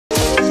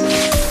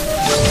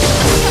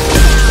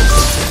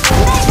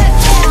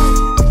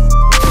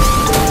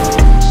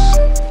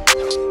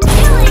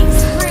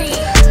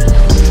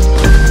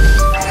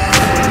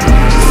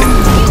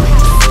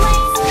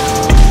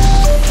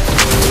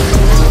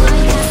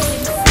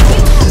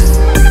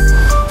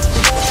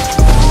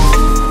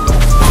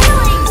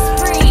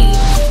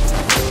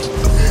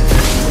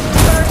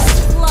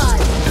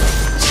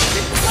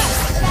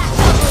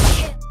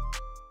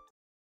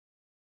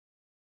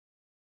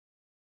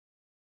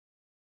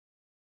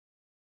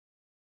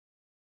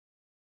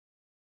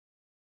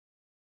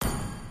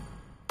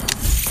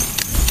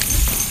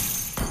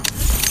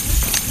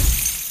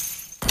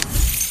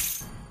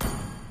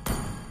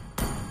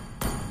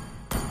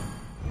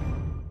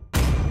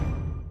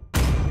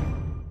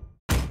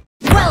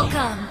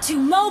Welcome to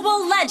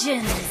Mobile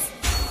Legends!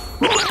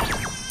 The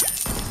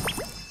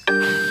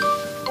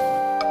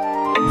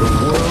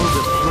world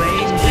of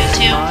flames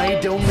is my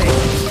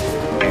domain.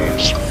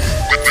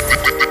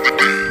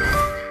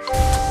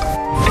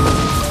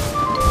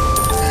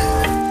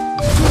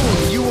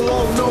 Soon you will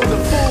all know the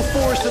full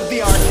force of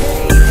the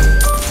arcade.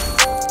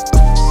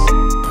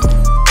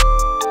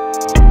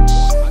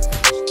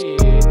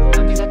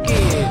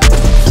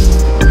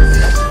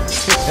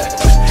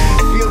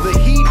 Feel the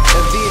heat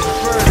of the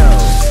inferno.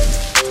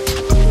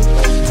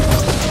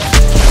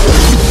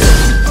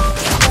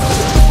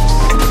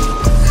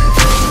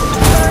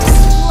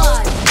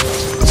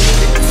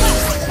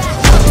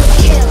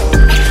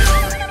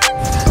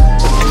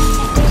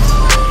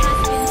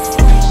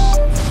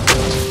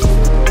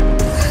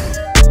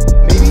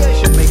 Maybe I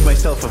should make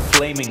myself a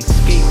flaming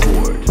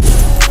skateboard.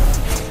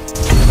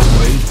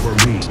 Wait for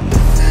me.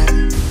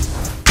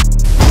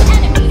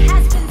 Enemy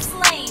has been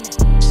slain!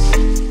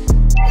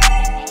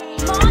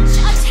 Launch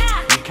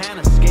attack! You can't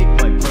escape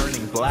my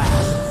burning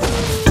blast.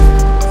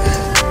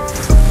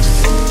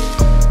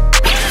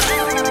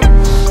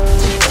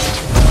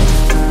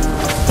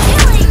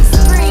 Killing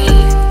spree!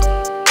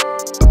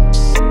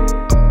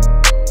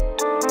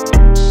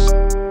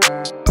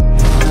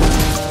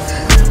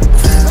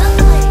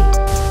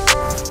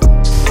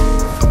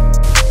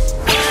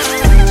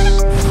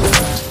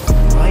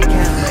 Why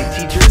can't my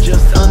teacher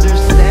just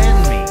understand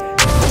me?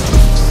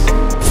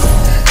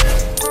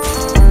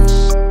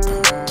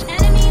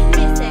 Enemy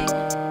missing!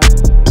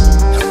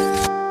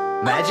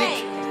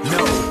 Magic?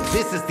 No,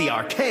 this is the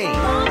arcade.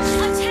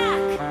 Launch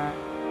attack!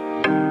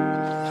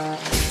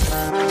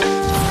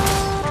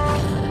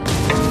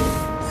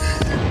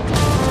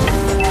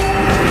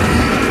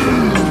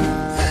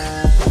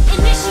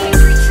 Initiate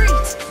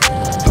retreat!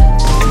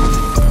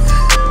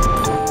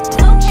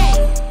 Okay!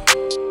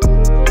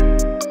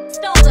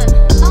 Stall them!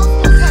 I'll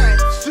steal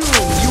turrets!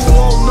 Soon you will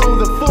all know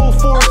the full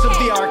force of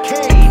the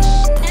arcade.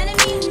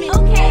 Enemy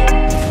okay!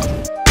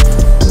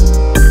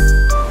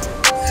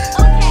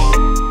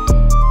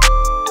 Okay!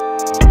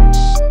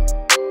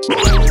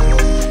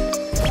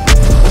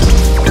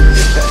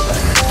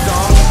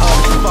 Song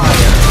of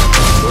fire.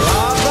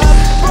 Lava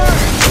burn.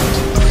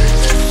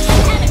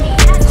 Enemy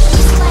has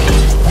been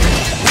slain!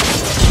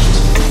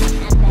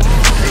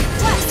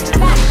 Request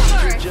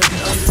backup! Just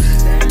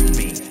understand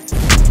me.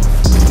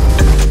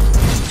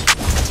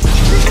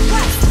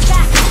 Request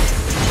backup!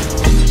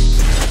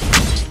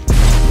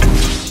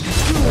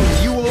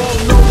 Soon you will all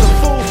know the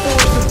full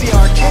force of the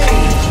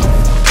arcade.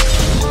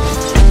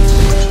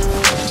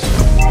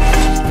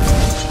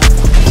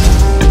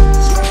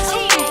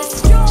 Team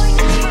destroyed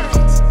the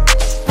turret!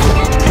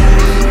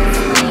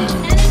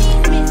 Enemy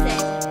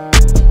missing!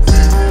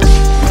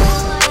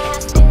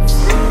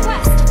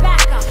 Request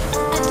backup!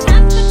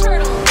 Attempt the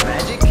turtle!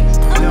 Magic?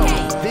 No,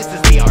 Okay. this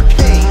is the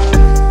arcade.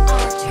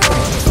 Our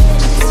turret has been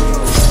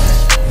destroyed!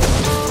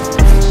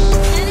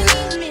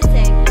 Enemy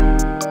missing!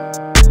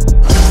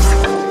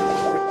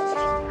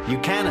 You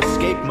can't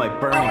escape my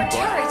burning Our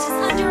blast.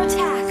 turret is under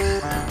attack!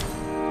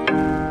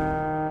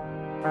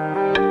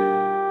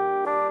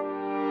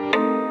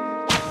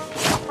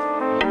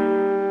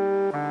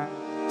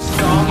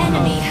 Song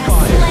Enemy of has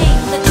fire. slain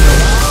the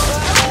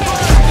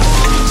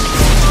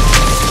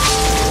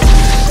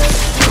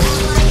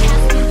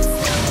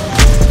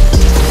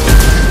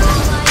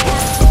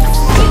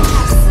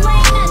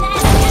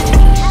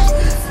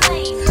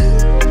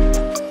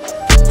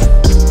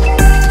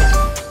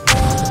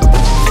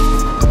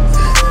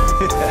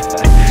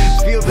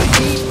Feel the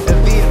heat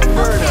of the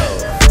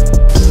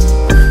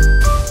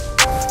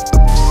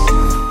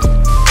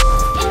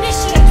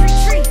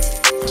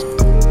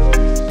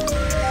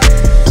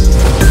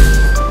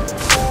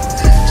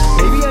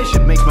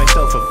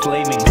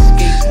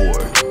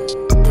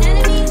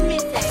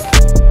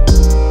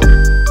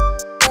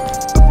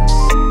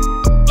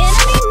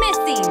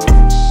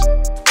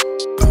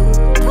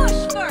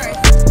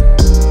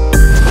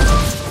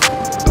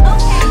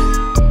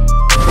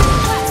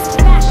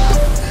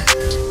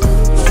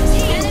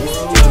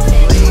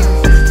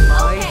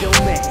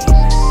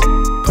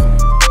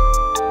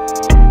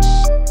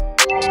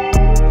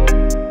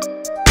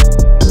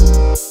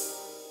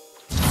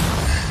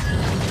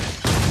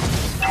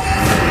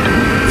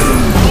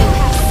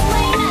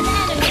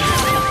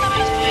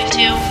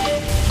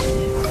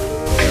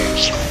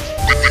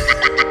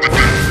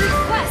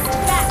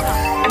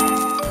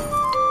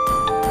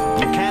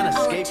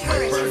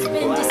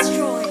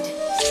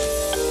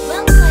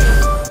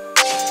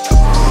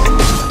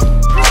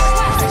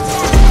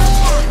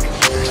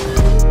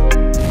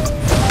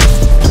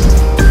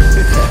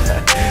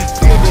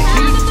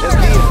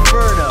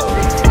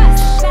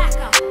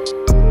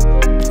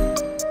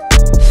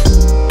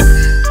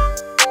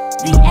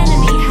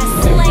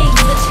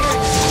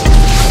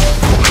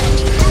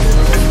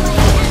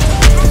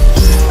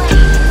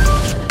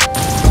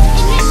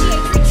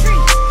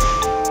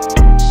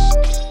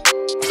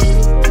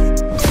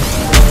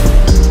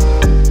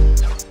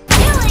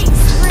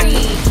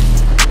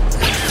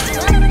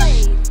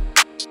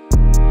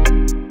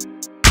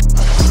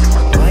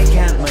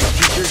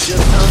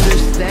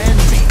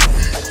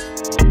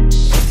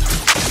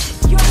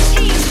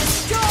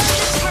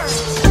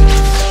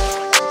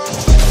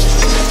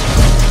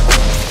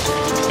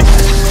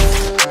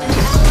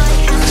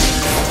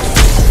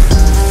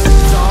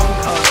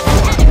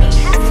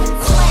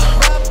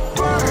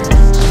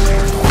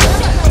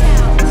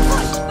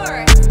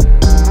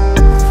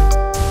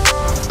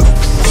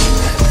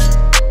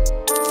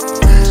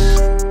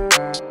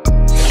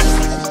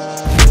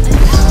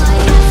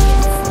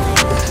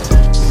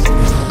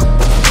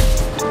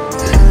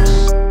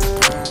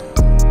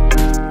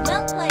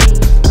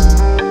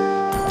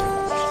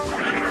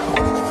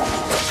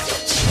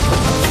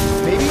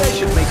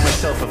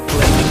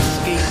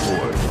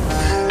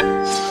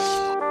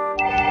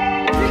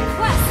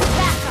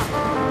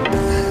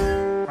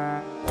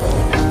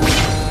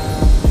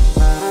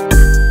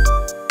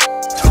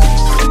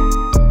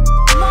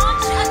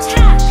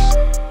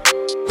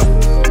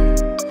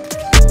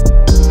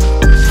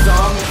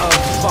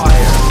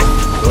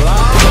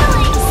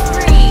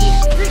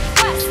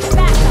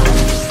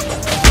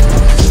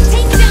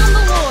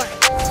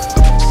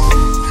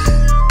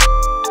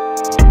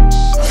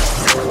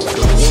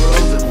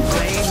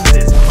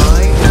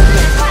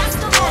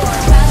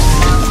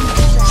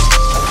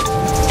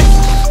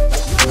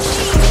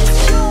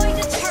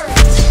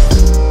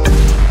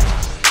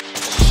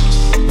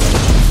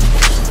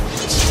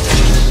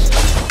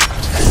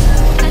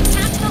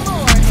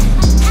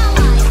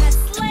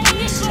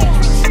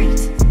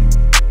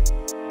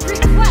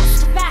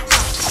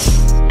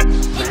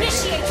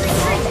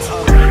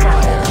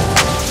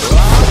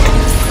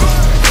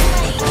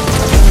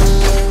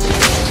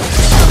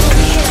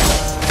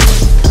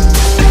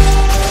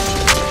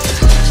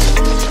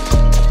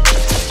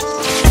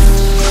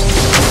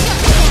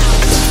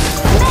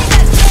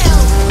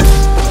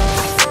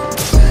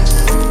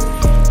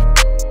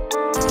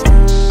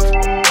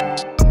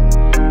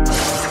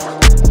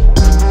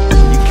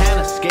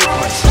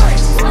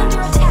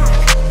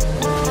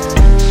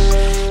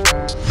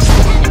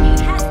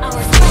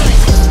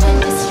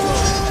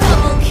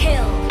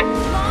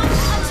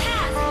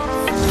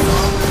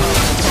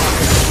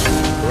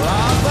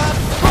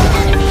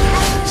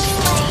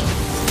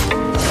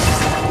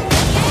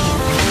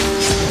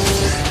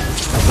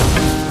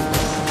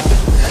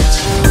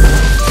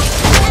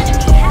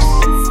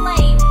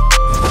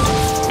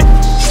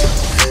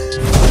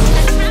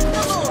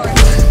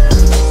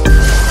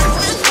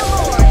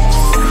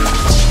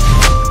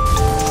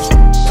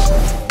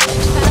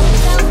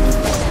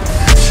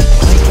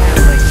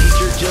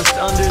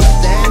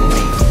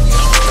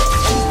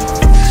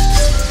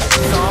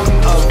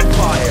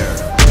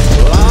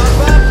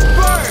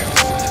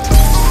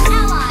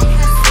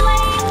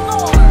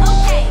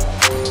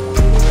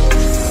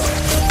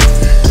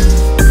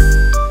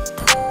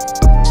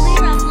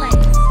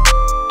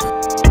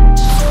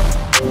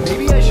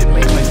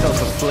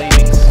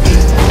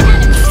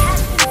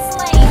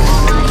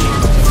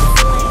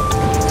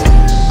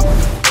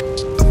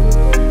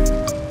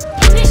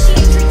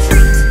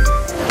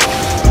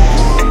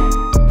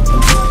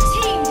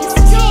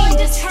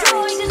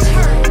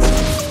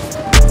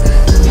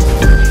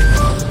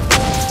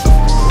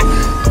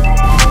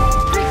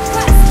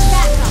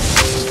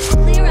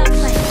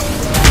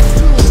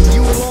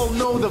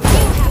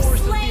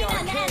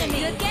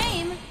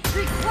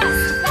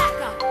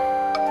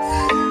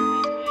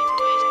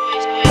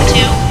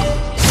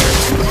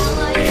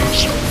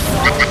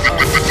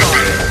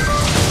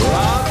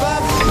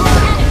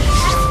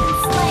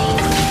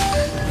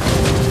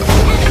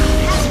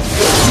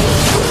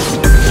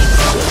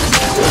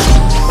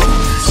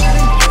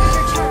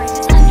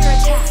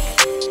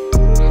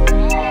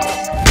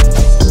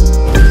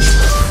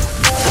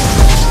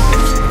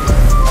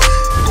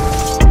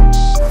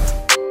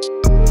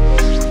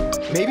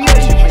maybe I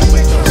should